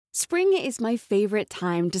Spring is my favorite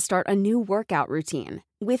time to start a new workout routine.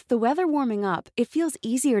 With the weather warming up, it feels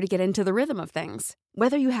easier to get into the rhythm of things.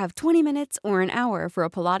 Whether you have 20 minutes or an hour for a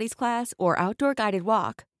Pilates class or outdoor guided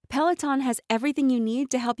walk, Peloton has everything you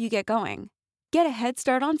need to help you get going. Get a head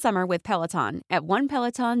start on summer with Peloton at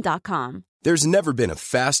onepeloton.com. There's never been a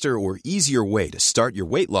faster or easier way to start your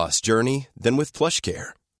weight loss journey than with PlushCare.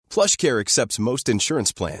 PlushCare accepts most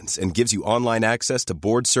insurance plans and gives you online access to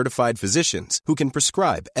board-certified physicians who can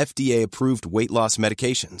prescribe FDA-approved weight loss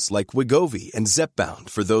medications like Wegovy and Zepbound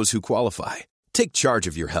for those who qualify. Take charge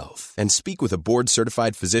of your health and speak with a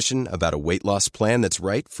board-certified physician about a weight loss plan that's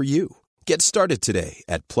right for you. Get started today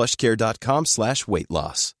at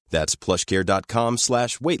plushcare.com/weight-loss. That's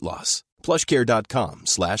plushcare.com/weight-loss.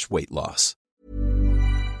 plushcare.com/weight-loss.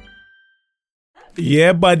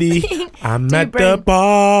 Yeah, buddy. I'm at the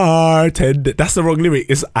bartender. That's the wrong lyric.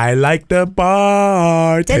 It's I like the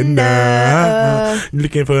bartender.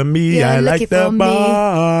 Looking for me. Yeah, I like the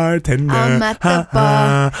bartender. I'm at the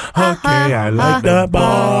bar. Okay, I like the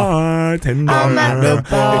bartender. I'm at the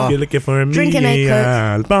bar. If you're looking for me, Drinking a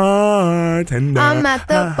Coke. bartender. I'm at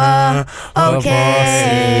the bar.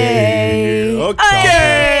 Okay.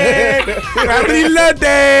 Okay. Reload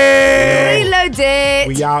it. Reload it.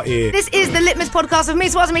 We out here. This is the Litmus podcast with me,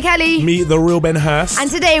 Swazzy McKelly. Meet the real Ben Hurst. And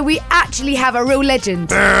today we actually have a real legend.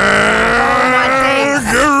 Get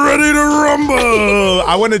ready to rumble.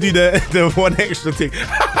 I want to do the one extra thing.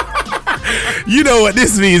 You know what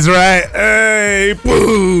this means, right? Hey,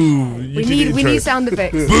 boom. We need sound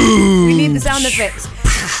effects. Boom. We need the sound effects.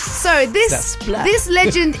 So this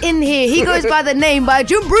legend in here, he goes by the name by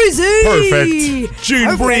June Breezy. Perfect.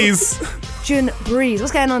 June Breeze. June Breeze.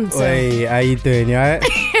 What's going on, sir? Hey, how you doing? You alright?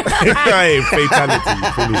 Hey,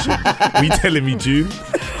 fatality. Finishing. We telling me, June?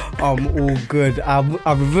 I'm all good. I've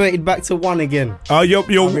reverted back to one again. Oh, you're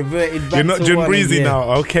reverted back not to June one Breezy again. now.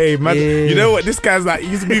 Okay, man. Yeah. You know what? This guy's like,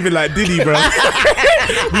 he's moving like Diddy, bro.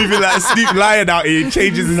 Moving like Snoop Lion out here. He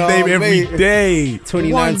changes his name every day.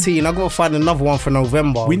 2019. I gotta find another one for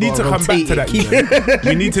November. We need to come back to that. You know?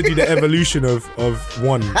 We need to do the evolution of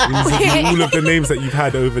one. We need to do all of the names that you've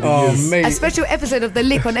had over the years. Mate. A special episode of The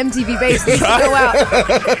Lick on MTV Basis. Go out.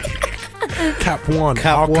 Cap one.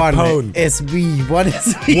 Cap Al one. Capone. SB. One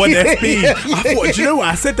SB. One SB. I thought, do you know what?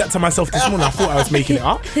 I said that to myself this morning. I thought I was making it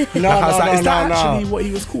up. I was like, is that actually what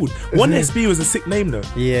he was called? One SB was a sick name though.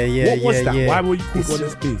 Yeah. What was that? Yeah. Why were you called One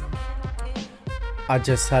SB? I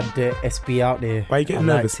just had the SB out there. Why are you getting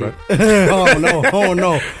nervous, bro? Oh no.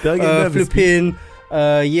 Don't get nervous. Flipping.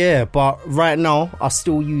 Yeah, but right now I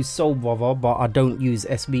still use Soul Brother, but I don't use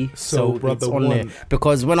SB. Soul so Brother it's on there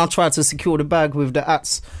because when I try to secure the bag with the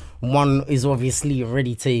ats, one is obviously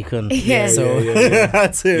already taken. Yeah. So Yeah. I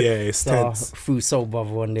had to It's tense. through Soul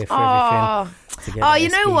Brother on there for everything. Oh, you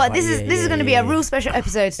know what? This is going to be a real special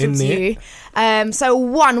episode to talk to you. So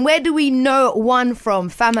one, where do we know one from?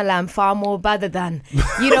 Famalam, far more better than.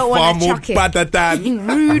 You don't want to chuck it. Far more better than.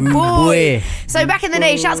 Rude boy. Boy. So back in the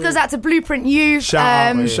day, shouts goes out to Blueprint Youth.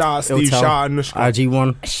 Shout out Steve, shout out Anushka.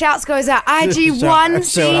 IG1. Shouts goes out IG1.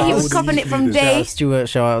 See, he was copping it from Shout day. out Stuart.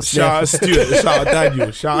 Shout out Steph. Shout out Stuart, shout out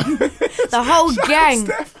Daniel, shout out The whole gang.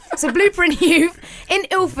 So Blueprint Youth in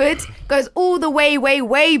Ilford goes all the way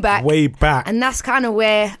back. way back. And that's kind of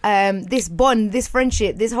where this bond, this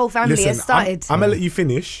friendship, this whole family has started. I'm gonna let you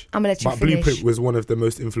finish. I'm gonna let you but finish. Blueprint was one of the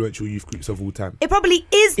most influential youth groups of all time. It probably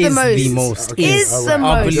is the most. Okay, Is all the right.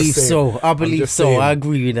 most. I believe just so. saying. I I'm believe just so. saying. I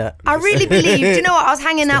agree with that. I really believe. Do you know what? I was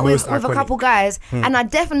hanging out with most a iconic. couple guys, and I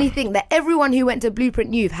definitely think that everyone who went to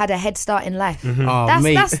Blueprint Youth had a head start in life. Oh, That's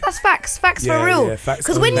mate. that's facts. Facts Yeah, for real. yeah, facts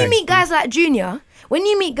Because on when you that. meet guys like Junior, when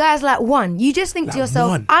you meet guys like One, you just think to yourself,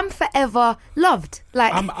 One. I'm forever loved.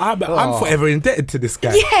 Like I'm forever indebted to this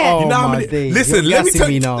guy. Yeah. You know how Oh, many? my days. Listen, You're let me gassing tell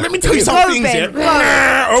me you. now. Let me tell you Go, some things. Ben,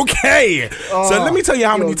 Yeah. Okay. So let me tell you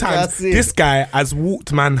how many times that's it. this guy has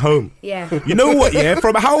walked man home. Yeah. You know what? Yeah.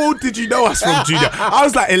 From how old did you know us from, Junior? I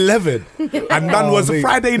was like 11, and man was mate.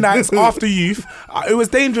 Friday nights after youth. It was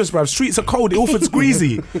dangerous, bruv. Streets are cold. Ilford's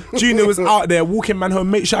greasy. Junior was out there walking man home.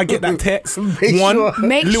 Make sure I get that text. Make One sure.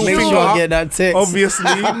 Make little sure. finger I up. get that text.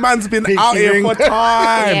 Obviously, man's been Pinky out here ring. for time.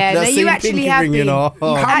 Yeah, That no, you same actually pinky have ring, been. you know.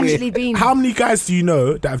 You've actually been. How many guys do you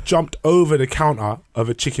know that have jumped over the counter of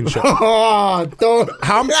a chicken shop? Oh, don't.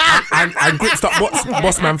 How many? And gripped up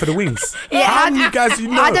boss man for the wings. Yeah, How many guys do you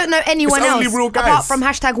know? I don't know anyone It's else only real guys. apart from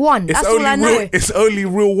 #1. It's That's only all I know. real. It's only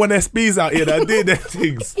real 1SBs out here that do their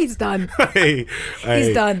things. He's done. Hey,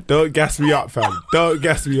 done. Don't gas me up, fam. Don't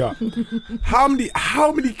gas me up. How many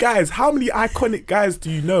guys? How many iconic guys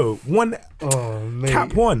do you know?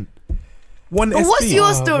 Cap one. One But SB. what's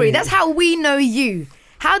your story? That's how we know you.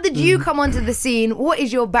 How did you come onto the scene? What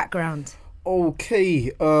is your background?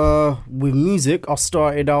 Okay, with music, I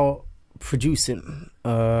started out producing.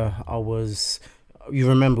 You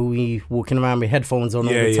remember we walking around with headphones on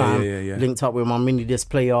all the time, linked up with my mini disc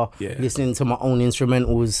player, listening to my own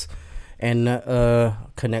instrumentals, and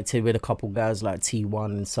connected with a couple guys like T1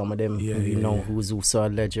 and some of them who was also a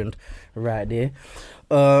legend right there.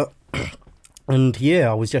 And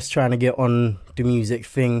I was just trying to get on the music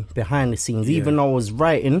thing behind the scenes. Even though I was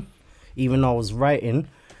writing,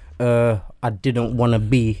 I didn't want to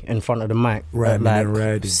be in front of the mic,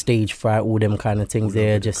 like stage fright, all them kind of things.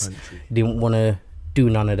 There, just didn't want to do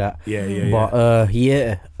none of that. But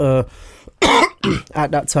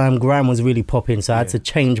at that time, grime was really popping, so I had to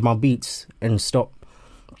change my beats and stop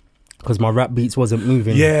because my rap beats wasn't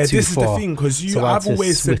moving. Yeah, too this far. Is the thing, because I've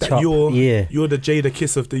always said that you're the Jada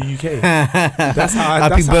Kiss of the UK. That's how.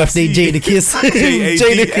 Happy birthday, Jada Kiss!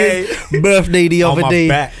 Jada Kiss birthday the other day.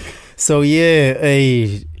 Back. So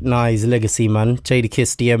his legacy, man. Jada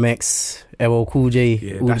Kiss, DMX, LL Cool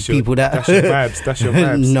J, all the people that's your vibes. That's your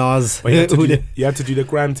vibes. Nas. You had to do the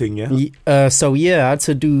grime thing, yeah? I had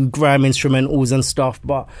to do grime instrumentals and stuff,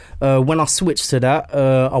 but when I switched to that,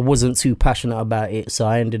 I wasn't too passionate about it, so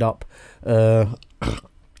I ended up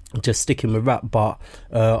just sticking with rap. But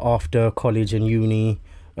after college and uni,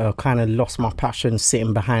 kind of lost my passion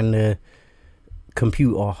sitting behind the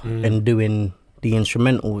computer and doing the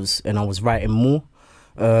instrumentals, and I was writing more.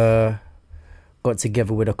 Got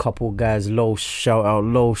together with a couple guys. Losh, shout out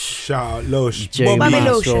Losh, Jamie,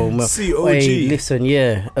 COG. Hey, listen,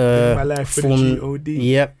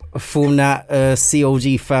 formed that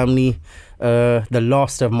COG family. The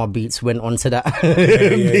last of my beats went onto that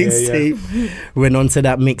mixtape. Went onto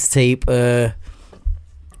that mixtape.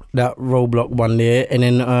 That Roblox one there, and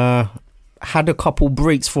then had a couple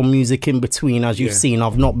breaks from music in between. As you've seen,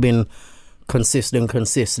 I've not been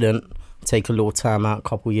consistent. Take a little time out, a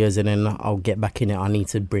couple years, and then I'll get back in it. I need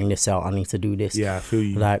to bring this out. I need to do this. Yeah, I feel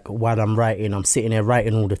you. Like while I'm writing, I'm sitting there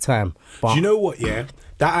writing all the time. But do you know what? Yeah,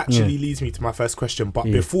 that actually leads me to my first question. But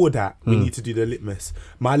before that, we need to do the litmus.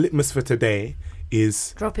 My litmus for today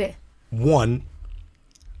is drop it. One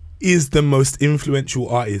is the most influential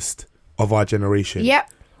artist of our generation.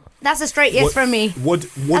 Yep. That's a straight yes from me.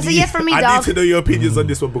 That's a yes from me, dog. I need to know your opinions on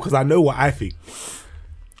this one because I know what I think.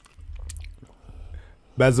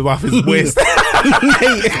 Man's off his waist.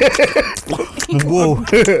 Whoa.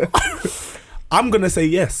 I'm gonna say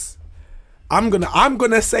yes. I'm gonna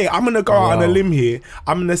go out on a limb here.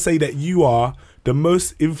 I'm gonna say that you are the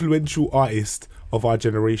most influential artist of our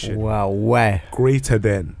generation. Wow, why? Greater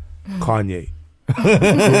than Kanye. Greater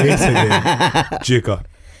than Jigga.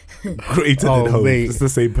 Greater than Hov. It's the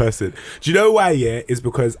same person. Do you know why? It's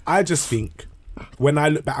because I just think, when I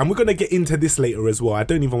look back, and we're going to get into this later as well, I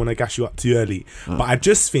don't even want to gas you up too early, but I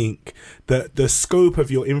just think that the scope of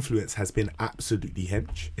your influence has been absolutely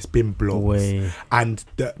hench. It's been blown. And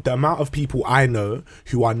the amount of people I know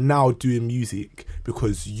who are now doing music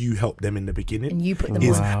because you helped them in the beginning. And you put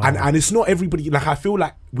them on. And it's not everybody, like I feel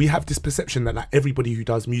like we have this perception that like everybody who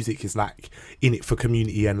does music is like in it for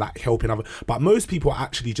community and like helping other, but most people are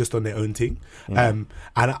actually just on their own thing. And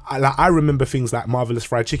I remember things like Marvelous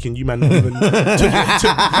Fried Chicken. You man even took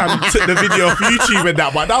the video off YouTube and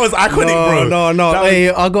that, but that was iconic, bro. No.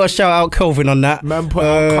 I got to shout out Kelvin on that. Man put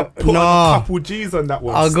on a couple G's on that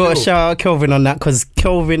one. I got to shout out Kelvin on that because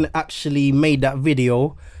Kelvin actually made that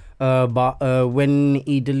video. But when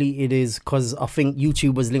he deleted his, because I think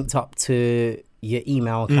YouTube was linked up to your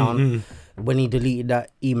email account. When he deleted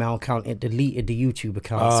that email account, it deleted the YouTube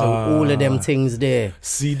account. So all of them things there.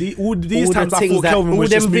 See, all these times I thought Kelvin was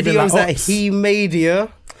just moving like ops. All them videos that he made here,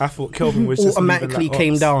 I thought Kelvin was just automatically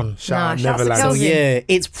came down. Never like so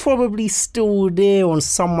it's probably still there on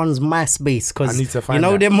someone's MySpace because I need to find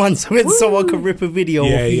them ones when someone can rip a video off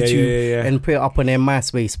YouTube and put it up on their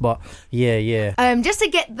MySpace. But just to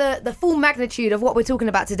get the full magnitude of what we're talking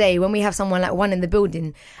about today, when we have someone like One in the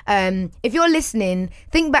building, if you're listening,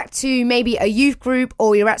 think back to maybe a youth group,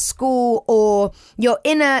 or you're at school, or you're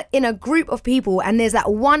in a group of people, and there's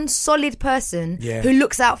that one solid person who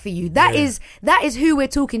looks out for you. That is who we're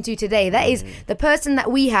talking to today. That is the person that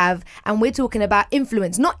we have, and we're talking about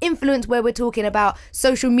influence, not influence where we're talking about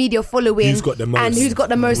social media following who's got the most, and who's got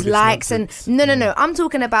the most likes nonsense. And no, I'm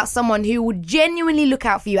talking about someone who would genuinely look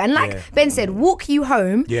out for you and, like Ben said, walk you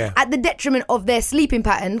home at the detriment of their sleeping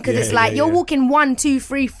pattern, because it's like you're walking 1, 2,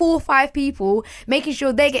 3, 4, 5 people, making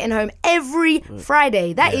sure they're getting home every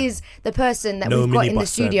Friday. That is the person that we've got in the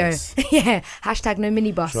studio. Hashtag no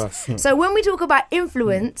minibus. So when we talk about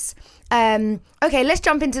influence, Okay, let's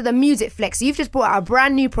jump into the music flex. You've just brought out a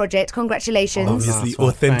brand new project. Congratulations. Obviously,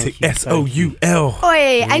 authentic SOUL.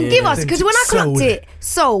 Oi, and give us, because when I clocked it,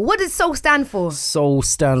 Soul, what does Soul stand for? Soul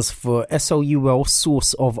stands for SOUL,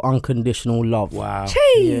 Source of Unconditional Love. Wow.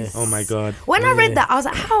 Jeez. Yeah. Oh my God. When I read that, I was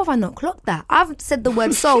like, how have I not clocked that? I've said the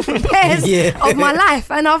word soul for pairs of my life,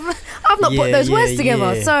 and I've not put those words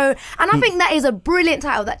together. So, and I think that is a brilliant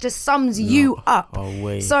title that just sums you up. Oh,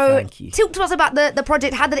 wait, so thank you. talk to us about the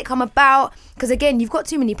project. How did it come about? Because again, you've got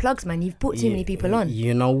too many plugs, man. You've put too many people on.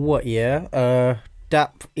 You know what,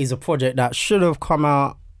 that is a project that should have come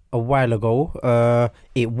out a while ago.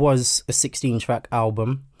 It was a 16-track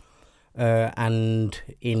album, and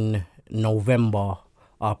in November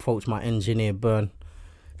I approached my engineer Bern.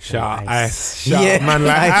 Shout out, man,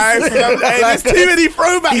 like ice. Hey, there's too many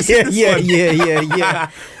throwbacks in this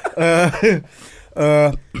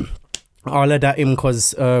one. I'll let that in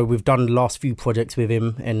because we've done the last few projects with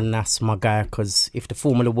him, and that's my guy, because if the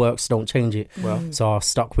formula works, don't change it. So I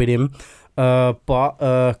stuck with him.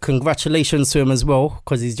 But congratulations to him as well,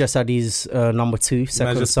 because he's just had his number 2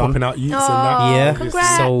 second just son. Popping out youths and that. Yeah,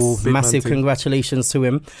 congrats. so Big massive man congratulations to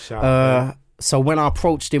him. So when I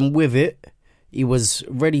approached him with it, he was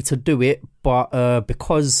ready to do it, but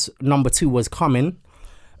because number 2 was coming,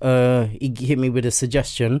 he hit me with a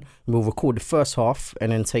suggestion. We'll record the first half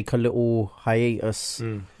and then take a little hiatus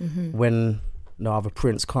when the other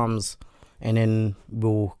prince comes, and then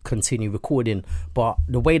we'll continue recording. But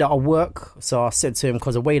the way that I work, so I said to him,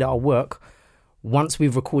 because the way that I work, once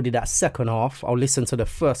we've recorded that second half, I'll listen to the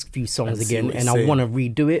first few songs again, and I want to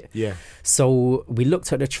redo it. Yeah. So we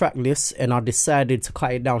looked at the track list, and I decided to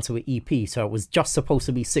cut it down to an EP. So it was just supposed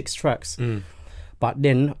to be 6 tracks. But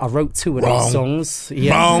then I wrote 2 of those songs.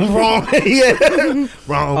 Wrong.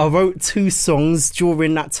 I wrote 2 songs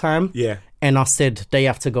during that time. Yeah. And I said they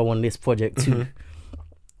have to go on this project too.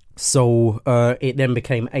 So it then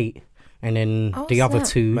became 8. And then the other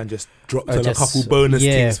 2... Man just dropped on a couple bonus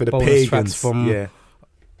things for the bonus pagans. From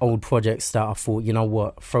old projects that I thought, you know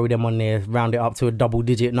what, throw them on there, round it up to a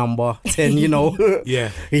double-digit number, 10, you know.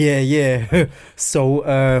 Yeah. So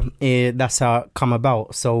that's how it come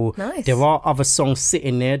about. So there are other songs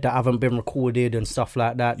sitting there that haven't been recorded and stuff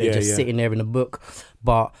like that. They're just sitting there in the book.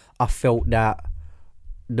 But I felt that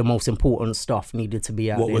the most important stuff needed to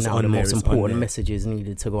be out there now. The most important messages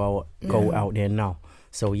needed to go out there now.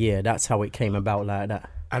 So yeah, that's how it came about like that.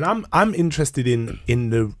 And I'm interested in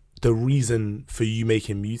the reason for you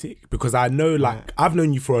making music, because I know, like, I've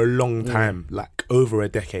known you for a long time, like over a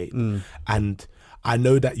decade, and I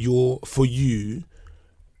know that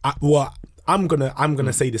I'm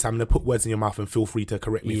gonna say this, I'm gonna put words in your mouth and feel free to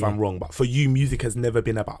correct me if I'm wrong, but for you, music has never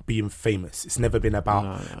been about being famous. It's never been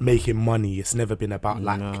about making money. It's never been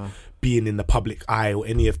about being in the public eye or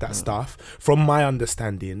any of that stuff. From my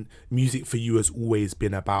understanding, music for you has always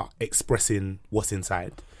been about expressing what's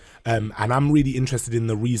inside. And I'm really interested in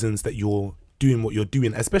the reasons that you're doing what you're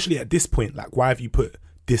doing, especially at this point. Like, why have you put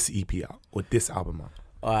this EP out or this album out?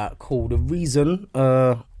 Alright, cool. The reason,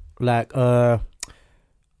 I'm going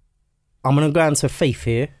to go into faith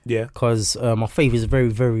here. Yeah. Because my faith is very,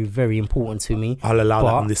 very, very important to me. I'll allow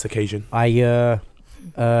that on this occasion. I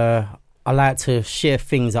like to share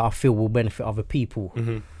things that I feel will benefit other people.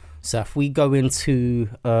 So if we go into...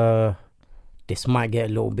 this might get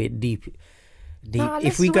a little bit deep.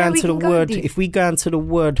 If we go into the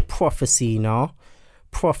word prophecy now,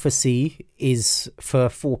 prophecy is for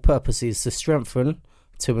 4 purposes: to strengthen,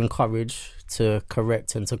 to encourage, to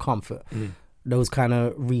correct, and to comfort. Those kind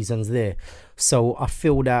of reasons there. So I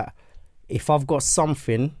feel that if I've got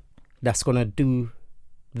something that's going to do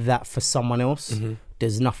that for someone else,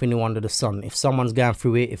 there's nothing new under the sun. If someone's going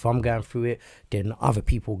through it, if I'm going through it, then other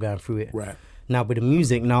people going through it. Right. Now with the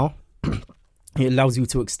music now, it allows you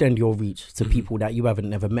to extend your reach to people that you haven't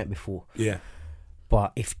never met before. Yeah.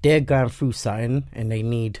 But if they're going through something and they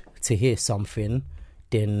need to hear something,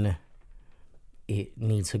 then it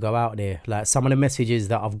needs to go out there. Like some of the messages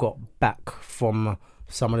that I've got back from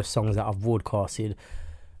some of the songs that I've broadcasted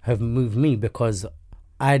have moved me, because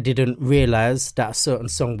I didn't realise that a certain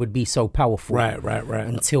song would be so powerful. Right.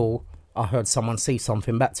 Until I heard someone say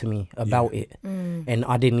something back to me about it. And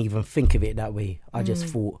I didn't even think of it that way. I just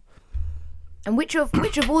thought... And which of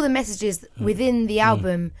all the messages within the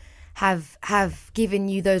album have given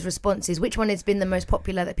you those responses? Which one has been the most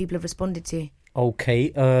popular that people have responded to? Okay,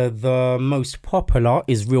 the most popular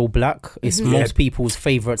is Real Black. It's most people's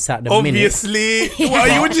favourites at the minute. Obviously.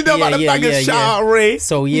 What you know about the bangers? Shout out Ray.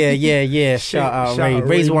 So shout out Ray.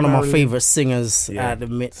 Ray's one of my favourite singers at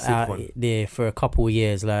there for a couple of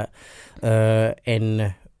years.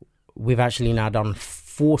 And we've actually now done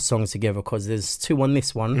 4 songs together because there's 2 on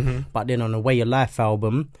this one, but then on the Way Your Life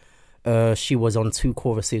album, she was on 2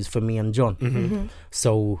 choruses for me and John.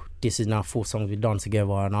 So this is now 4 songs we've done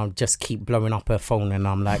together, and I'll just keep blowing up her phone, and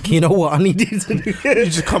I'm like, you know what, I need you to do. You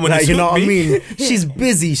just come on, like, you know what I mean? She's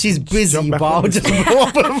busy, but I'll just blow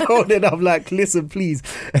up her phone, and I'm like, listen, please,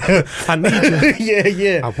 I need you.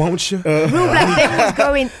 yeah. I want you. Real Black Thing was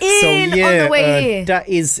going in on the way here.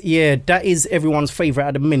 That is everyone's favourite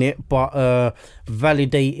at the minute, but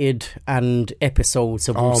Validated and Episodes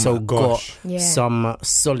have also got some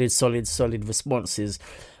solid responses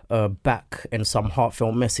back, and some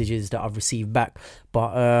heartfelt messages that I've received back.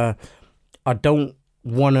 But I don't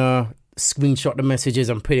want to screenshot the messages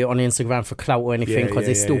and put it on Instagram for clout or anything, because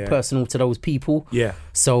it's still personal to those people.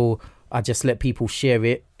 So I just let people share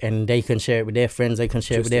it, and they can share it with their friends, they can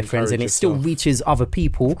share it with their friends, and it still reaches other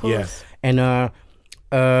people. And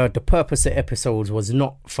the purpose of Episodes was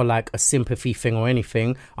not for like a sympathy thing or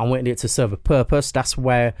anything. I wanted it to serve a purpose. That's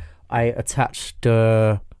why I attached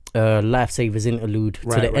the Lifesavers interlude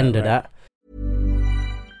to the end of that.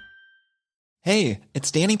 Hey,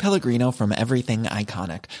 it's Danny Pellegrino from Everything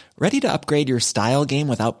Iconic. Ready to upgrade your style game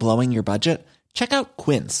without blowing your budget? Check out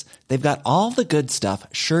Quince. They've got all the good stuff,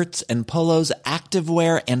 shirts and polos,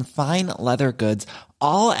 activewear, and fine leather goods,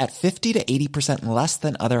 all at 50 to 80% less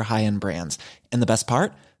than other high-end brands. And the best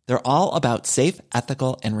part? They're all about safe,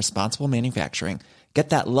 ethical, and responsible manufacturing. Get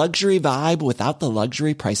that luxury vibe without the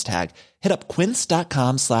luxury price tag. Hit up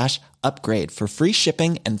quince.com/upgrade for free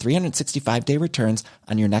shipping and 365-day returns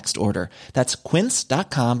on your next order. That's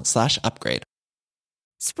quince.com/upgrade.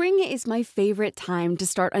 Spring is my favorite time to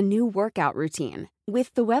start a new workout routine.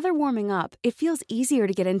 With the weather warming up, it feels easier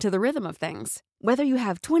to get into the rhythm of things. Whether you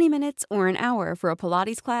have 20 minutes or an hour for a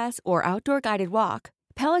Pilates class or outdoor guided walk,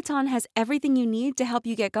 Peloton has everything you need to help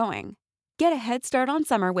you get going. Get a head start on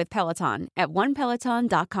summer with Peloton at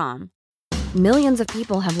onepeloton.com. Millions of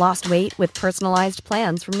people have lost weight with personalized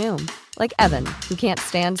plans from Noom. Like Evan, who can't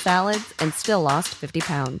stand salads and still lost 50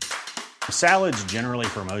 pounds. Salads generally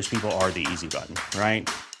for most people are the easy button, right?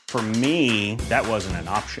 For me, that wasn't an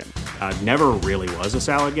option. I never really was a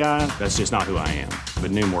salad guy. That's just not who I am. But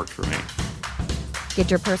Noom worked for me. Get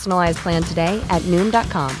your personalized plan today at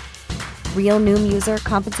Noom.com. Real Noom user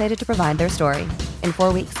compensated to provide their story. In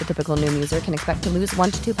 4 weeks, the typical Noom user can expect to lose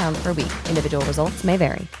 1 to 2 pounds per week. Individual results may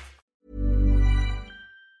vary.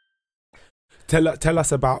 Tell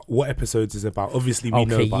us about what Episodes is about. Obviously, we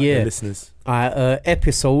know about the listeners.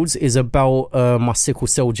 Episodes is about my sickle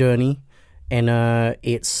cell journey, and I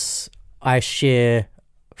share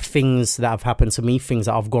things that have happened to me, things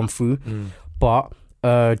that I've gone through, but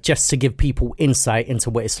just to give people insight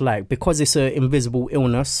into what it's like, because it's an invisible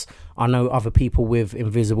illness. I know other people with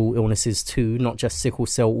invisible illnesses too, not just sickle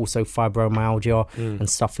cell, also fibromyalgia and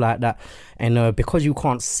stuff like that. And because you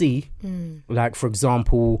can't see, like for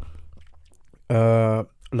example,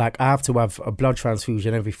 like I have to have a blood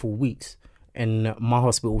transfusion every 4 weeks, and my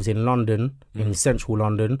hospital's in London, in central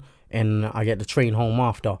London, and I get the train home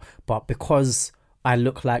after. But because I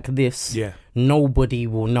look like this, nobody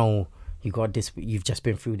will know you got this, you've just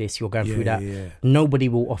been through this, you're going through that. Nobody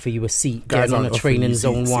will offer you a seat getting on a train in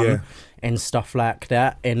zone 1 and stuff like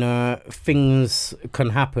that. And things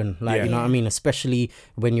can happen, like, you know what I mean? Especially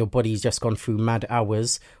when your body's just gone through mad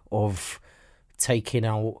hours of taking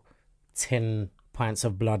out 10 pints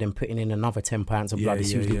of blood and putting in another 10 pints of blood.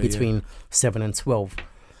 It's usually between 7 and 12.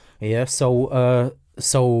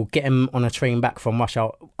 So getting on a train back from rush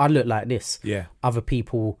hour, I look like this. Other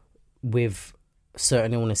people with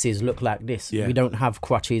certain illnesses look like this. We don't have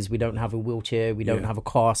crutches, we don't have a wheelchair, we don't have a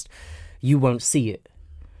cast. You won't see it.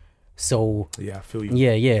 So I feel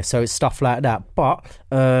you. So it's stuff like that. But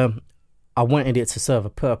I wanted it to serve a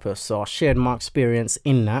purpose, so I shared my experience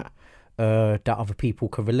in that that other people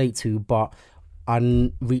could relate to. But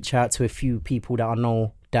I reach out to a few people that I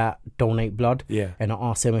know that donate blood, and I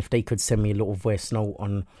asked them if they could send me a little voice note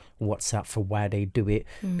on WhatsApp for why they do it,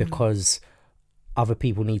 because other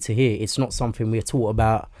people need to hear. It's not something we're taught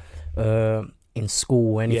about in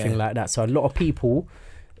school or anything like that. So a lot of people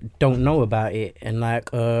don't know about it. And like,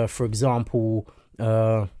 for example,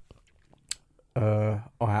 I'm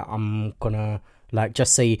gonna like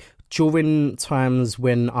just say during times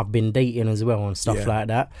when I've been dating as well and stuff like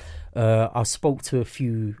that, I spoke to a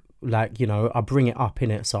few, like, you know, I bring it up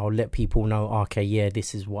in it, so I'll let people know, okay,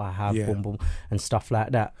 this is what I have, boom, boom, and stuff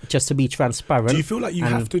like that, just to be transparent. Do you feel like you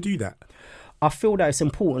have to do that? I feel that it's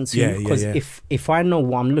important to, because if I know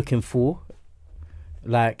what I'm looking for,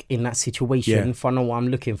 like in that situation, if I know what I'm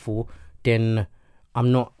looking for, then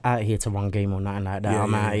I'm not out here to run game or nothing like that.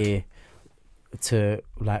 I'm out here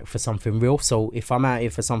for something real. So if I'm out here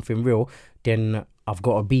for something real, then I've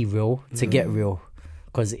got to be real to get real.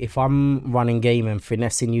 Because if I'm running game and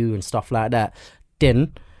finessing you and stuff like that,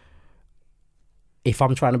 then if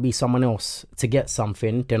I'm trying to be someone else to get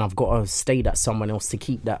something, then I've got to stay that someone else to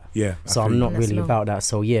keep that. Yeah. So I'm not really about that.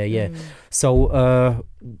 So yeah. So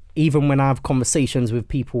even when I have conversations with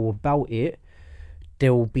people about it,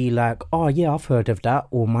 they'll be like, oh yeah, I've heard of that,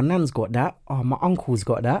 or my nan's got that, or my uncle's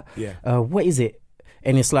got that. Yeah. What is it?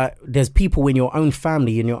 And it's like there's people in your own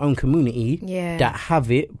family, in your own community that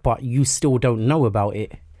have it, but you still don't know about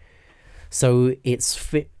it. So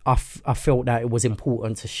I felt that it was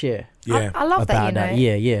important to share. Yeah, I love that, you know.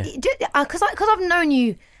 Yeah. Because I've known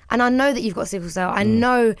you, and I know that you've got sickle cell. I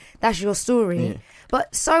know that's your story. Yeah.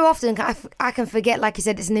 But so often I can forget, like you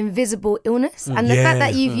said, it's an invisible illness. And the fact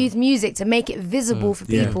that you've used music to make it visible for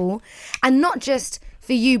people, and not just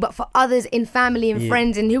for you, but for others in family and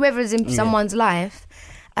friends and whoever's in someone's life.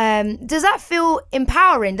 Does that feel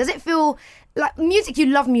empowering? Does it feel like music? You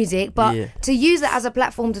love music, but to use that as a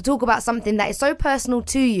platform to talk about something that is so personal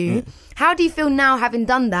to you, how do you feel now having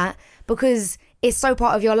done that? Because it's so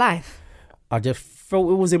part of your life. I just felt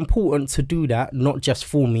it was important to do that, not just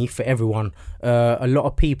for me, for everyone. A lot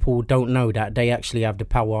of people don't know that they actually have the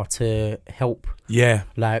power to help. Yeah.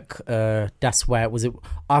 Like, that's why it was.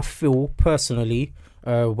 I feel personally,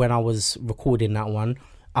 when I was recording that one,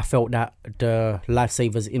 I felt that the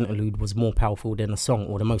Lifesavers interlude was more powerful than the song,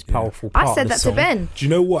 or the most powerful part of the song. I said that to Ben. Do you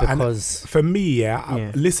know what? Because for me,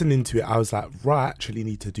 listening to it, I was like, right, I actually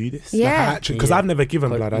need to do this. Yeah. Because I've never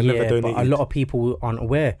given blood. I've never donated. But a lot of people aren't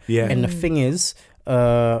aware. Yeah. And the thing is,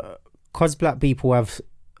 because black people have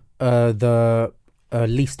the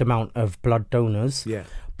least amount of blood donors,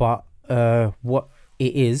 but what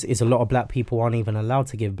it is a lot of black people aren't even allowed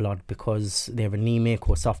to give blood because they're anemic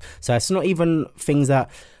or stuff. So it's not even things that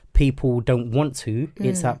people don't want to.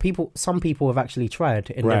 It's that some people have actually tried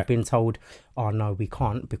and they've been told, oh no, we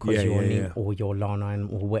can't because you're anemic or you're Lana,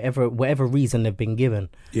 or whatever reason they've been given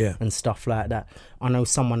and stuff like that. I know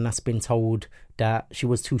someone that's been told that she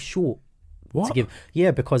was too short. What? To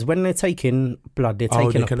give, because when they're taking blood, they're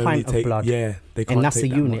taking a pint of blood. Yeah, they can't, and that's take the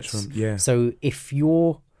that units. much from, So if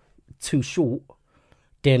you're too short,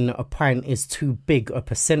 then a pint is too big a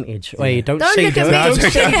percentage. Wait, don't shade her. My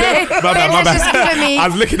bad. I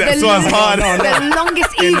was looking at Swan's hard. The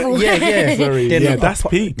longest evil. Sorry. Then that's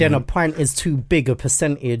peak. Then a pint is too big a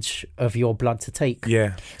percentage of your blood to take.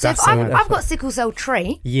 Yeah. So if I've got sickle cell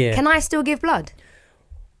trait, can I still give blood?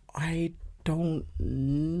 I don't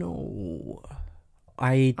know.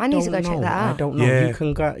 I need to go check that out. I don't know. You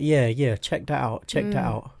can go. Check that out. Check that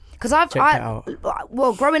out. Because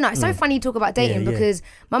growing up, it's so funny you talk about dating because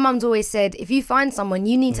my mum's always said, if you find someone,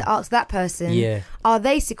 you need to ask that person, are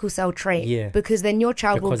they sickle cell trait? Yeah. Because then your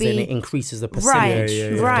child will be... Because then it increases the percentage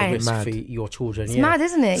of the risk for your children. It's mad,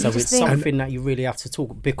 isn't it? So it's something that you really have to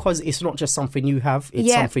talk, because it's not just something you have,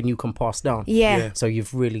 it's something you can pass down. Yeah. So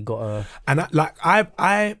you've really got to...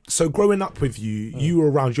 And so growing up with you, you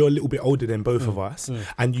were around, you're a little bit older than both of us,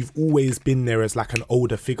 and you've always been there as like an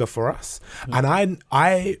older figure for us. And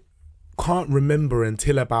I can't remember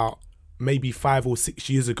until about maybe 5 or 6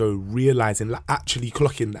 years ago realizing, like, actually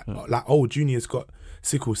clocking that, like, oh, Junior's got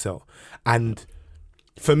sickle cell. And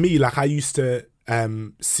for me, like, I used to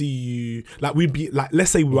see you, like, we'd be like,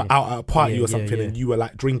 let's say we were out at a party or something and you were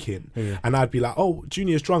like drinking and I'd be like, oh,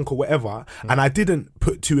 Junior's drunk or whatever, and I didn't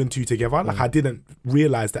put 2 and 2 together. Like, I didn't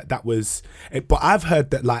realize that was it. But I've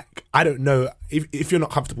heard that, like, I don't know if you're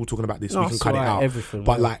not comfortable talking about this, we can cut it out.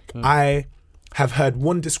 But like, I have heard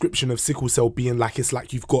one description of sickle cell being like, it's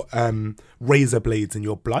like you've got razor blades in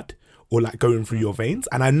your blood, or like going through your veins,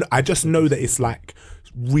 and I just know that it's like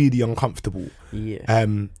really uncomfortable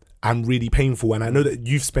and really painful, and I know that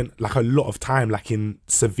you've spent like a lot of time like in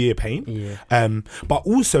severe pain, but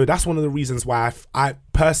also that's one of the reasons why I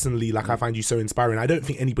personally, like, I find you so inspiring. I don't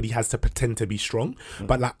think anybody has to pretend to be strong,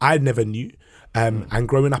 but like, I never knew, and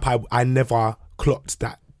growing up I never clocked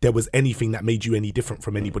that there was anything that made you any different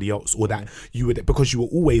from anybody else, or that you were, because you were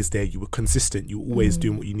always there, you were consistent, you were always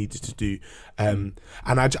doing what you needed to do. And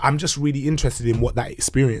I'm just really interested in what that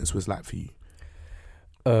experience was like for you.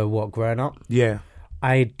 What, growing up? Yeah.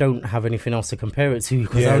 I don't have anything else to compare it to,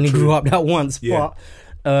 because I only grew up that once. But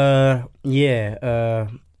I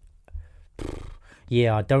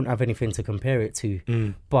don't have anything to compare it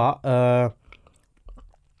to. But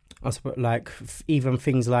I suppose, like, even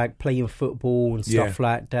things like playing football and stuff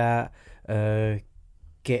like that,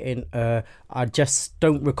 getting I just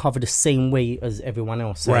don't recover the same way as everyone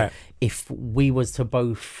else. So if we was to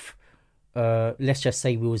both let's just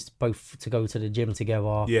say we was both to go to the gym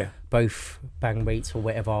together, both bang weights or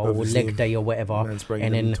whatever, or leg day or whatever,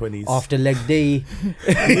 and then 20s. After leg day,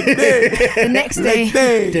 the next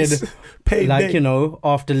day, like, you know,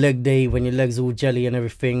 after leg day when your legs all jelly and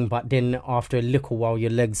everything, but then after a little while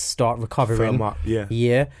your legs start recovering, firm up,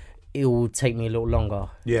 it will take me a little longer.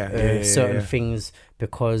 Certain things,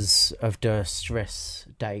 because of the stress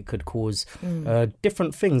that it could cause,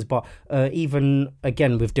 different things. But even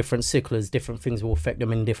again with different cyclists, different things will affect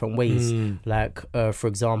them in different ways. Like for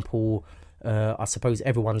example, I suppose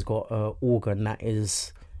everyone's got an organ that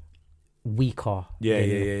is weaker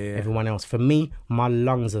than everyone else. For me, my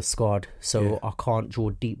lungs are scarred, so I can't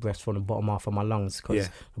draw deep breaths from the bottom half of my lungs because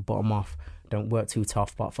the bottom half don't work too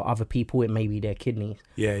tough. But for other people, it may be their kidneys,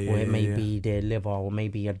 or it may be their liver, or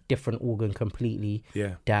maybe a different organ completely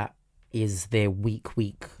that is their weak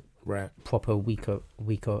proper weaker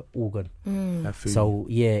organ. So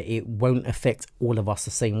it won't affect all of us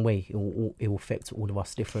the same way. It will affect all of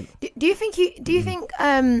us different. Do you think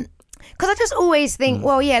because I just always think,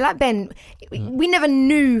 well, like Ben, we never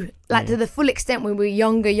knew to the full extent when we were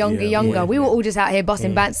younger. We were all just out here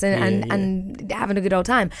busting bats and having a good old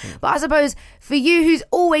time. But I suppose for you, who's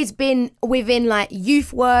always been within like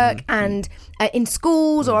youth work and in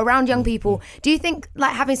schools or around young people, do you think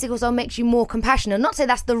like having sickle cell makes you more compassionate? Not to say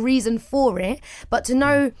that's the reason for it, but to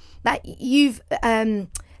know that you've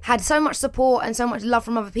had so much support and so much love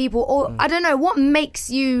from other people, or I don't know, what makes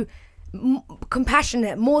you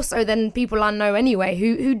compassionate more so than people I know anyway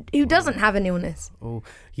who doesn't have an illness?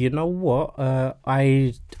 You know what,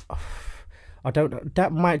 I don't know,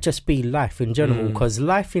 that might just be life in general, because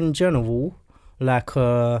life in general, like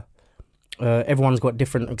everyone's got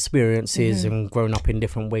different experiences and grown up in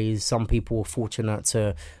different ways. Some people are fortunate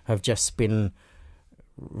to have just been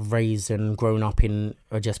raised and grown up in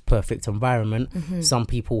a just perfect environment. Some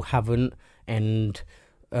people haven't, and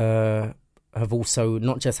have also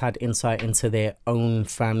not just had insight into their own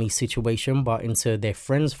family situation, but into their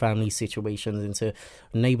friends' family situations, into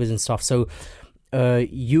neighbours and stuff. So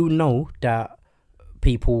you know that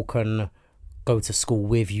people can go to school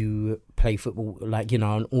with you, play football, like, you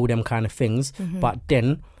know, and all them kind of things. But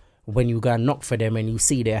then when you go and knock for them and you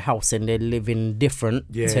see their house and they're living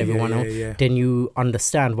different to everyone else, then you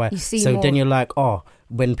understand why. Then you're like,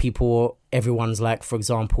 when everyone's like, for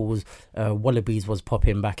example, Wallabies was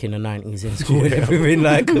popping back in the 90s in school and everything,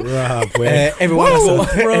 like everyone's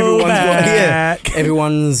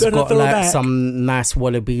got like some nice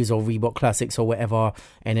Wallabies or Reebok Classics or whatever,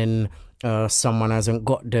 and then someone hasn't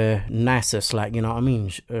got the nicest, like, you know what I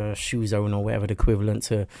mean, shoe zone or whatever the equivalent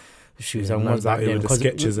to shoe zone was back then.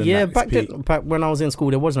 Back when I was in school,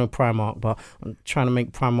 there was no Primark, but I'm trying to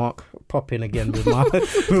make Primark pop in again with my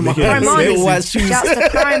little white shoes. Shouts to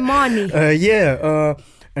Primani.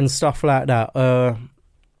 And stuff like that.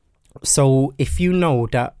 So if you know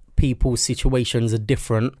that people's situations are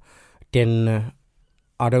different, then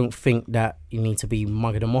I don't think that you need to be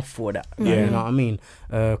mugging them off for that. You know what I mean?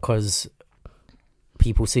 Because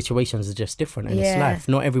people's situations are just different in this life.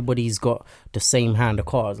 Not everybody's got the same hand of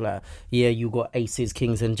cards. Like, you got aces,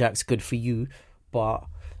 kings and jacks, good for you, but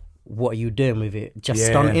what are you doing with it? Just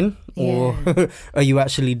stunting? Or are you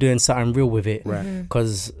actually doing something real with it?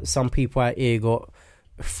 Because some people out here got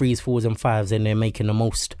 3s, 4s and 5s and they're making the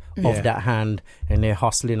most of that hand, and they're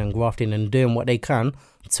hustling and grafting and doing what they can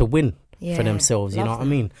to win for themselves. You know what I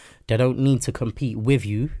mean? They don't need to compete with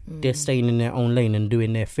you. They're staying in their own lane and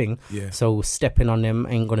doing their thing. So stepping on them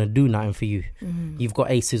ain't gonna do nothing for you. You've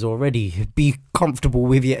got aces already. Be comfortable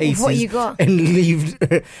with your aces. What you got? And leave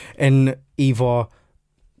and either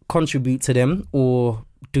contribute to them or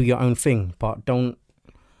do your own thing, but don't,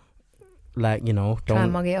 like, you know,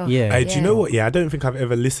 don't mug it off. Do you know what? I don't think I've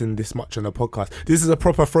ever listened this much on a podcast. This is a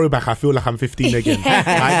proper throwback. I feel like I'm 15 again.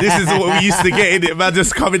 Like, this is what we used to get in it, man.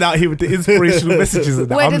 Just coming out here with the inspirational messages and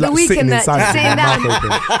that. Where I'm did like the weekend sitting inside sitting down?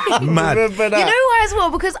 Mad. You know why as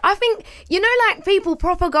well? Because I think, you know, like, people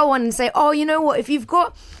proper go on and say, oh, you know what? If you've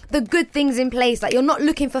got the good things in place, like, you're not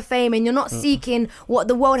looking for fame and you're not seeking what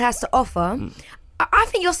the world has to offer. I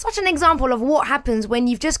think you're such an example of what happens when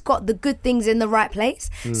you've just got the good things in the right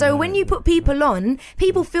place. So when you put people on,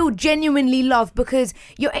 people feel genuinely loved, because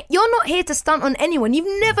you're not here to stunt on anyone.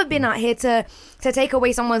 You've never been out here to take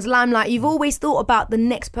away someone's limelight. You've always thought about the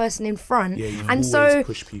next person in front. And so,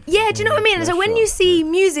 push people. Do you know what I mean? And so when you see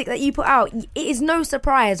music that you put out, it is no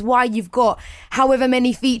surprise why you've got however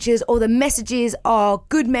many features, or the messages are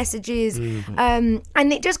good messages. And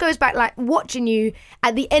it just goes back, like, watching you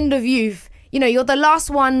at the end of youth. you're the last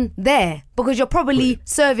one there because you're probably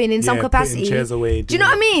serving in some capacity. Chairs away, do you know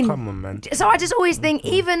what I mean? Come on, man. So I just always think,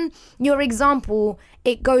 even your example,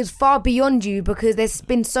 it goes far beyond you, because there's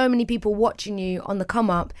been so many people watching you on the come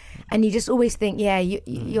up, and you just always think,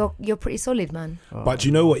 you're pretty solid, man. But do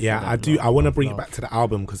you know what? Yeah, I do. I want to bring it back to the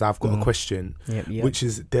album because I've got a question, which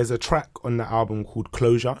is, there's a track on the album called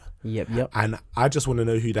Closure. Yep. And I just want to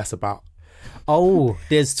know who that's about. Oh,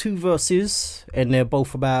 there's 2 verses, and they're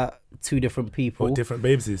both about 2 different people. What different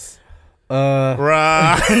babes?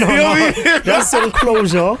 Right. That song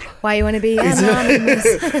Closure. Why you want to be anonymous?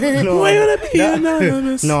 Why you want to be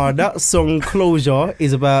anonymous? No, that song Closure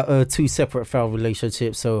is about 2 separate failed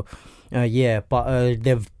relationships. So, but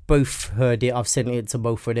they've both heard it. I've sent it to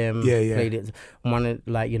both of them. Played it. One,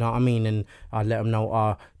 like, you know what I mean? And I let them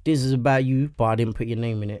know, this is about you, but I didn't put your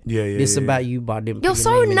name in it. This is about you, but I didn't put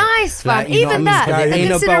your name in it. You're so nice, fam. Like, even that, the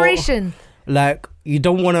consideration. Like, you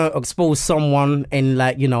don't want to expose someone and,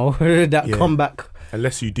 like, that come back.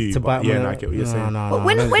 Unless you do. I get what you're saying. No,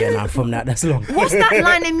 I don't get that from that. That's long. What's that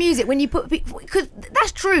line in music when you put... Because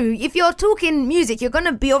that's true. If you're talking music, you're going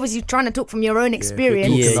to be obviously trying to talk from your own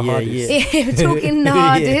experience. If you're talking the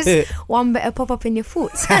hardest, one better pop up in your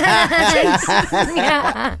foot. So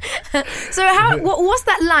what's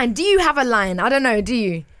that line? Do you have a line? I don't know. Do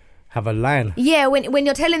you? Have a line? Yeah, when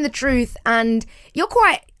you're telling the truth and you're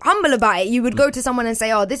quite humble about it, you would go to someone and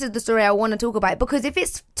say, this is the story I want to talk about. Because if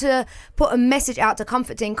it's to put a message out to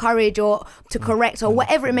comfort, to encourage, or to correct, or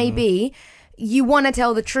whatever it may be, you want to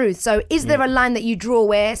tell the truth. So is there a line that you draw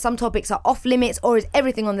where some topics are off limits, or is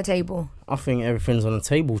everything on the table? I think everything's on the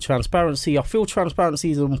table. Transparency, I feel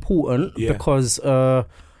transparency is important because I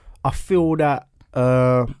feel that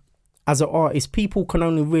as an artist, people can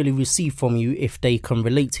only really receive from you if they can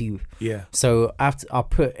relate to you. Yeah. So I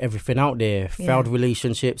put everything out there, failed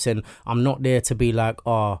relationships, and I'm not there to be like,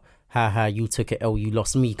 you took it L, you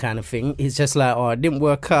lost me kind of thing. It's just like, it didn't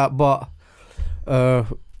work out, but have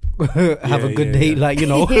a good day, like,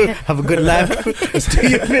 have a good life. Do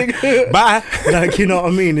your thing. Bye. Like, you know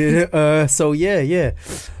what I mean? In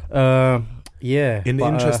the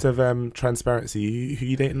interest of transparency, who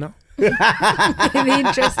you dating now? In the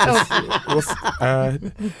interest of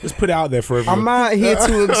just put it out there for everyone. I'm out here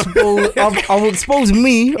to expose. I'll expose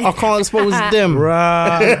me. I can't expose them.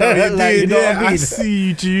 Right? You know what I mean? I see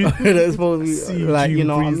you, Jude. Like, you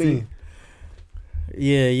know what I mean?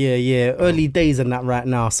 Yeah. Early days and that right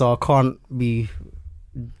now, so I can't be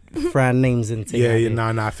throwing names into it.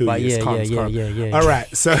 I feel you. Yeah. All right,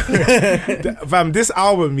 so fam, this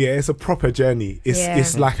album, it's a proper journey.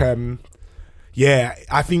 It's like I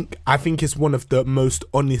think it's one of the most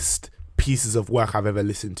honest pieces of work I've ever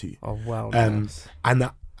listened to. Oh wow! Nice. And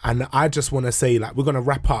I just want to say, like, we're gonna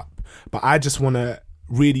wrap up, but I just want to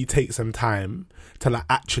really take some time to, like,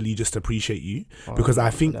 actually just appreciate you, because I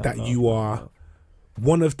think that you are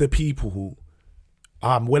one of the people who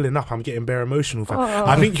I'm welling up. I'm getting bare emotional.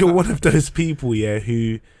 I think you're one of those people,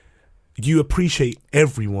 who you appreciate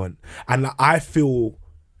everyone, and like, I feel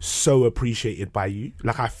so appreciated by you.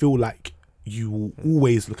 Like, I feel like you will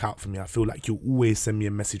always look out for me. I feel like you'll always send me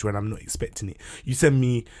a message when I'm not expecting it. You send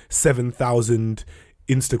me 7,000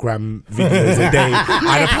 Instagram videos a day,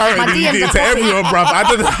 and apparently you do it to everyone, bruv.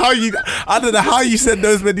 I don't know how you send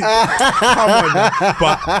those many. Come on, man.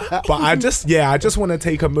 But I just want to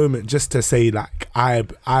take a moment just to say, like,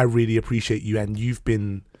 I really appreciate you, and you've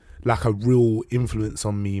been like a real influence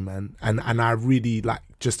on me, man. And I really, like,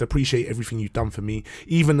 just appreciate everything you've done for me,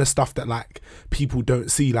 even the stuff that, like, people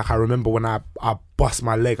don't see. Like, I remember when I bust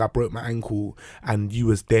my leg, I broke my ankle, and you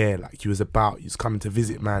was there, like, you was coming to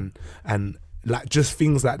visit, man. And like, just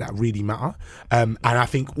things like that really matter. And I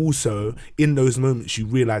think also in those moments you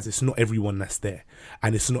realise it's not everyone that's there,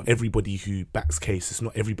 and it's not everybody who backs case, it's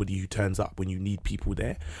not everybody who turns up when you need people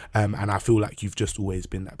there. And I feel like you've just always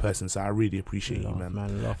been that person, so I really appreciate you,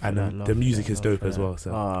 man. And the music is dope as well,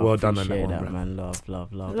 so well done on that one, man.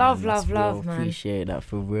 Love, man. Appreciate that,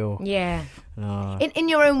 for real. Yeah. In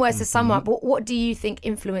your own words, to sum up, what do you think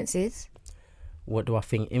influence is? What do I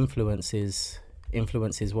think influence is?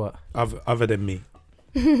 Influence is what? Other than me.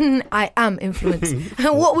 I am influence.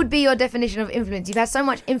 What would be your definition of influence? You've had so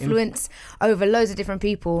much influence over loads of different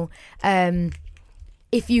people.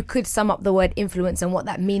 If you could sum up the word influence and what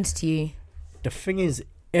that means to you. The thing is,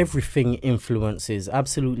 everything influences.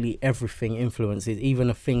 Absolutely everything influences. Even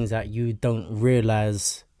the things that you don't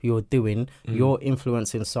realise you're doing, you're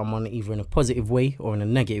influencing someone either in a positive way or in a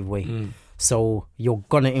negative way. So you're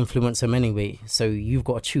going to influence them anyway. So you've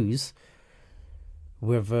got to choose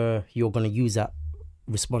whether you're going to use that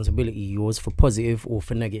responsibility yours for positive or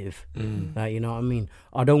for negative. Like, you know what I mean?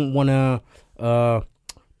 I don't want to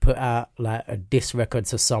put out like a diss record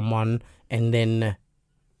to someone, and then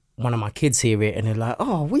one of my kids hear it and they're like,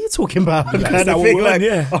 "Oh, what are you talking about?" kind of thing. Like,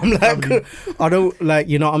 I'm like, I don't like,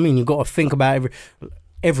 you know what I mean? You got to think about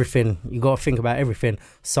everything. You got to think about everything.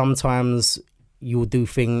 Sometimes you'll do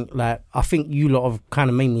thing like, I think you lot have kind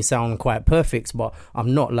of made me sound quite perfect, but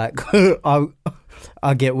I'm not. Like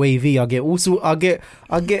I get wavy. I get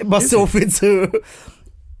myself into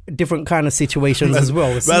different kind of situations as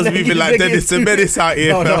well. That's moving like Dennis the Menace out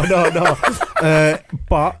here. No.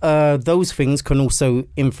 But those things can also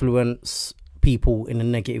influence people in a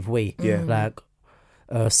negative way. Yeah. Like,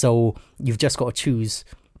 so you've just got to choose,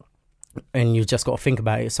 and you've just got to think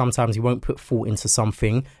about it. Sometimes you won't put thought into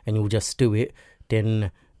something and you'll just do it.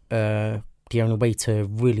 Then the only way to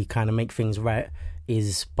really kind of make things right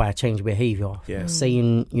is by a change of behaviour. Yeah.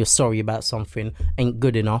 Saying you're sorry about something ain't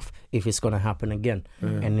good enough if it's going to happen again.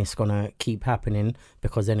 And it's going to keep happening,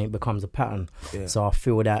 because then it becomes a pattern. Yeah. So I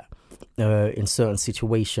feel that in certain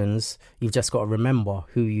situations, you've just got to remember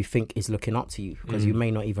who you think is looking up to you, because you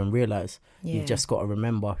may not even realise. You've just got to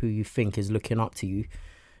remember who you think is looking up to you,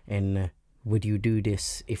 and would you do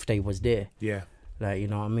this if they was there? Yeah. Like, you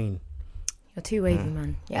know what I mean? You're too wavy,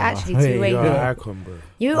 man. You're actually too wavy. You're an icon, bro.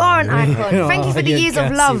 You are an icon. Thank you for the years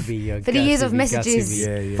of love, for the years of gassy,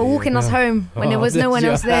 messages, for walking us home when there was no one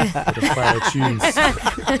else there, For the fire tunes.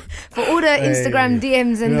 for all the Instagram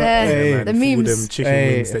DMs and the For all memes. them chicken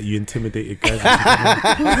wings that you intimidated guys.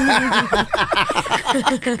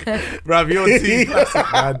 Bruv, you're too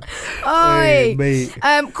classic, man. Oi. Mate.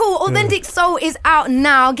 Cool. Authentic Soul is out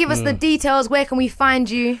now. Give us the details. Where can we find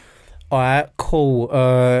you? All right, cool.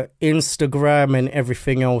 Instagram and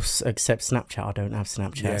everything else except Snapchat. I don't have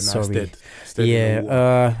Snapchat. Yeah, no, sorry. it's dead.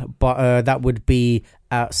 But that would be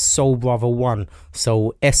at Soul Brother 1.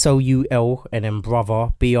 So SOUL and then brother,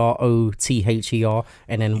 BROTHER,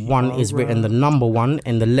 and then 1 is written the number 1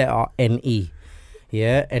 and the letter NE.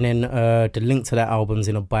 Yeah, and then the link to that album's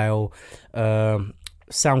in a bio.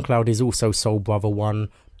 SoundCloud is also Soul Brother 1.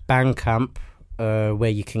 Bandcamp, where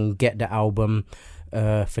you can get the album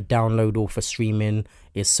for download or for streaming,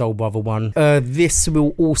 is Soul Brother 1. This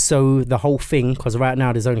will also, the whole thing, because right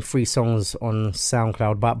now there's only 3 songs on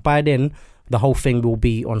SoundCloud, but by then the whole thing will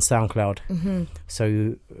be on SoundCloud.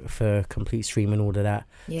 So for complete stream and all of that.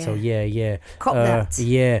 So yeah. Cop that.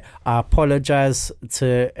 Yeah, I apologise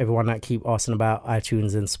to everyone that keep asking about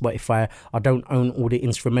iTunes and Spotify. I don't own all the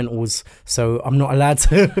instrumentals, so I'm not allowed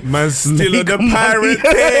to. Man's still on the pirate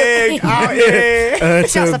thing out here.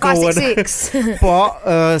 Shouts to 566.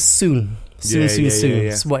 But soon. Yeah.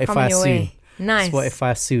 Spotify Coming your soon. way. Nice.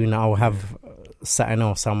 Spotify soon. I'll have something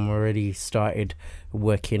else. I'm already started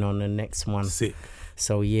working on the next one. Sick.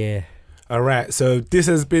 So yeah. All right, so this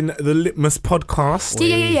has been the Litmus podcast.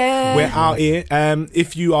 Yeah. We're out here.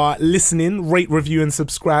 If you are listening, rate, review, and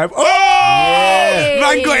subscribe. Oh,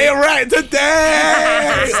 man, got it right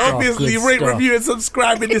today. Obviously, good rate, stuff. review, and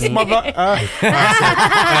subscribe in this mother. And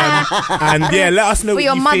yeah, let us know For what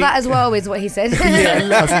your you mother think. as well is what he said. Yeah,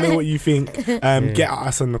 let us know what you think. Get at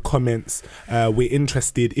us in the comments. We're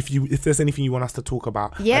interested. If there's anything you want us to talk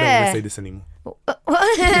about, I don't want to say this anymore.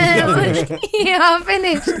 Yeah, I'm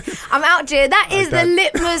finished. I'm out here. That is the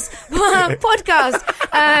Litmus podcast.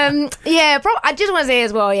 I just want to say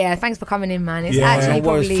as well, thanks for coming in, man. It's actually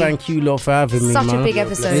probably thank you lot for having me, such man. a big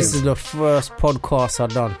episode. This is the first podcast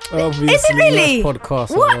I've done. Obviously. Is it really? First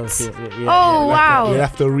podcast What? I've done. Wow. You'll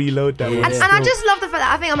have to reload that one. And I just love the fact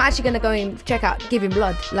that I think I'm actually going to go and check out Giving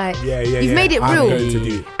Blood. Like, you've made it I'm real. going to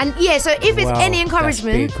do it. And so if it's Wow, any that's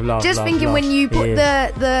encouragement, big. Love, just love, thinking love. when you put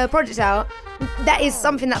Yeah. the project out, that is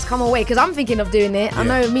something that's come away, because I'm thinking of doing it. I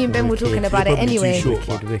know me and Ben were talking about it Probably anyway. too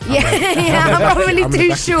short, but- I'm probably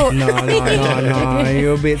too short. No,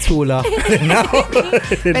 you're a bit taller.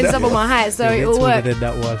 Ben's up on my height, so You're a bit it'll taller work. than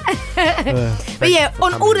that one. But yeah,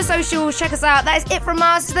 on all the socials, check us out. That is it from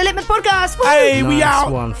us. It's the Litmus Podcast. Woo! Hey, we Nice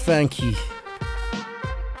out. one. Thank you.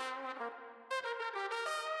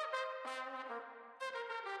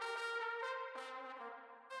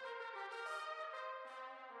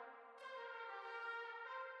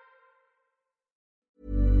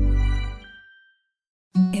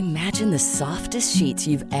 Imagine the softest sheets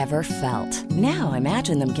you've ever felt. Now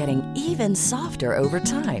imagine them getting even softer over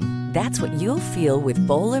time. That's what you'll feel with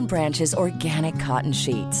Boll & Branch's organic cotton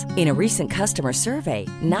sheets. In a recent customer survey,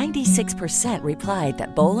 96% replied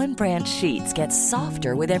that Boll & Branch sheets get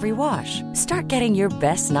softer with every wash. Start getting your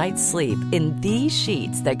best night's sleep in these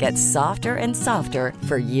sheets that get softer and softer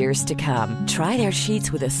for years to come. Try their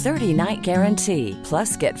sheets with a 30-night guarantee.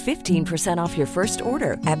 Plus, get 15% off your first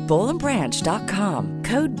order at bollandbranch.com.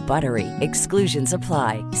 Code BUTTERY. Exclusions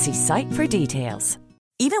apply. See site for details.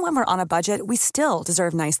 Even when we're on a budget, we still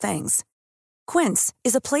deserve nice things. Quince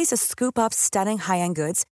is a place to scoop up stunning high-end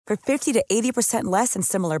goods for 50 to 80% less than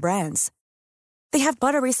similar brands. They have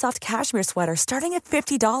buttery soft cashmere sweaters starting at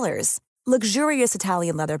 $50, luxurious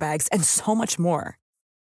Italian leather bags, and so much more.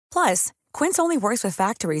 Plus, Quince only works with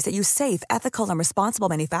factories that use safe, ethical, and responsible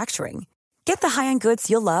manufacturing. Get the high-end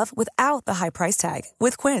goods you'll love without the high price tag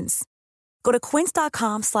with Quince. Go to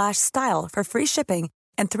quince.com/style for free shipping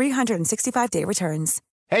and 365-day returns.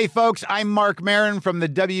 Hey, folks, I'm Mark Maron from the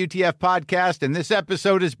WTF Podcast, and this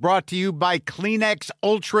episode is brought to you by Kleenex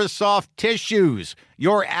Ultra Soft Tissues,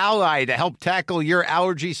 your ally to help tackle your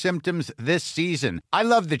allergy symptoms this season. I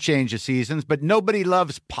love the change of seasons, but nobody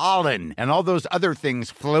loves pollen and all those other things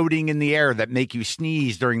floating in the air that make you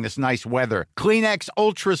sneeze during this nice weather. Kleenex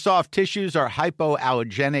Ultra Soft Tissues are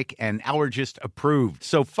hypoallergenic and allergist approved,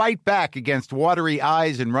 so fight back against watery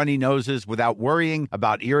eyes and runny noses without worrying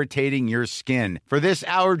about irritating your skin. For this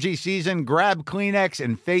allergy season, grab Kleenex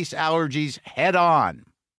and face allergies head on.